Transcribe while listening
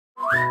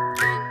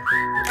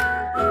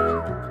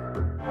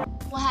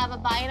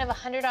buy-in of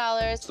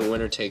 $100. The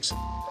winner takes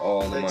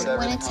all the money.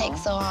 Winner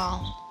takes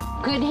all.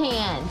 Good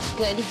hand,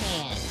 good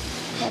hand.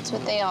 That's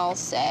what they all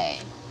say.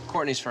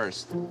 Kourtney's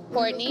first.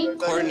 Kourtney?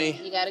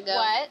 Kourtney. You gotta go.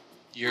 What?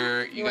 You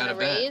gotta want a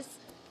bet. raise?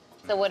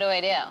 So what do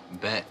I do?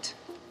 Bet.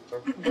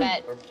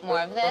 Bet more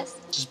of this?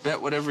 Just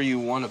bet whatever you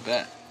want to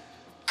bet.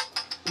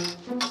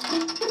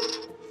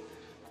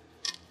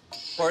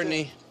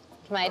 Kourtney.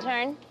 It's my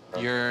turn.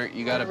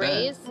 You gotta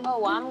raise? bet.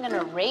 Oh, I'm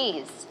gonna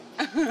raise.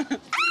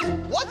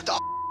 What the?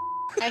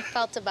 I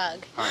felt a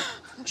bug. All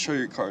right, show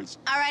your cards.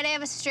 All right, I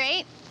have a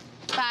straight.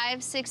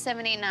 5, 6,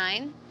 7, 8,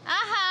 9.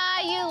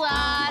 Aha, you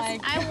lost.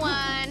 I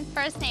won,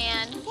 first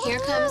hand. Here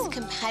comes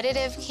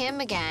competitive Kim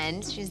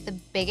again. She's the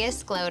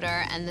biggest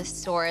gloater and the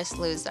sorest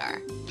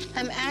loser.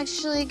 I'm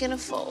actually gonna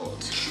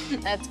fold.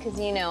 That's because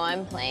you know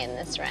I'm playing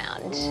this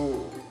round.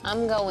 Ooh.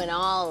 I'm going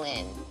all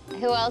in.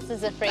 Who else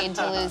is afraid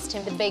to lose to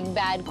the big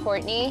bad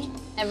Kourtney?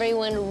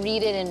 Everyone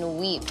read it and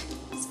weep,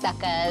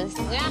 suckers.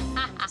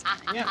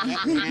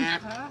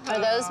 Are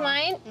those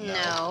mine?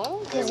 No.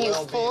 Because you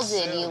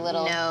folded, you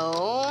little...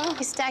 No.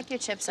 You stack your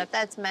chips up.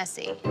 That's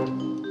messy.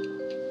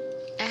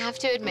 I have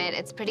to admit,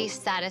 it's pretty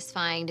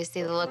satisfying to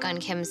see the look on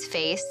Kim's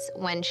face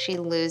when she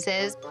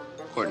loses.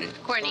 Kourtney.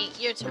 Kourtney,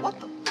 your turn. What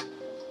the?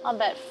 I'll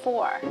bet 4.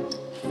 All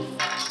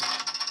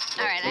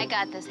right, I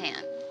got this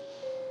hand.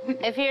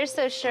 If you're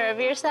so sure of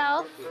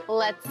yourself,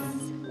 let's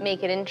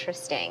make it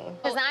interesting.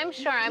 Because I'm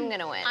sure I'm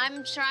gonna win.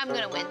 I'm sure I'm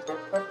gonna win.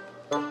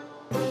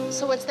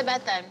 So what's the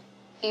bet then?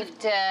 You have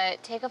to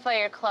take off all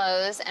your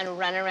clothes and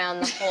run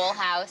around the whole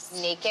house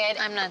naked.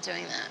 I'm not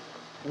doing that.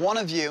 One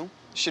of you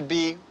should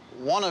be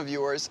one of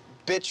yours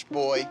bitch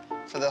boy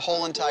for the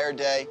whole entire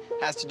day.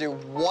 Has to do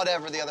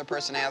whatever the other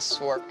person asks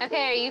for.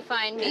 Okay, are you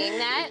fine being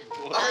that?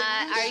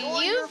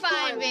 Are you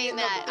fine being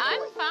that?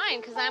 I'm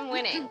fine, because I'm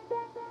winning.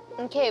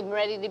 Okay, I'm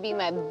ready to be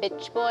my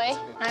bitch boy.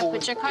 All right,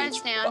 put your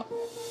cards down.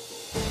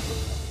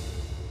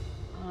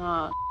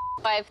 I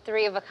have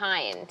 3 of a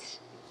kind.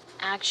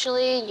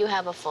 Actually, you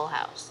have a full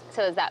house.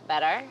 So is that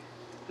better?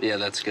 Yeah,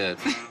 that's good.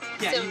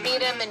 So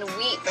beat him and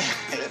weep,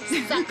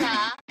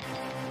 sucker.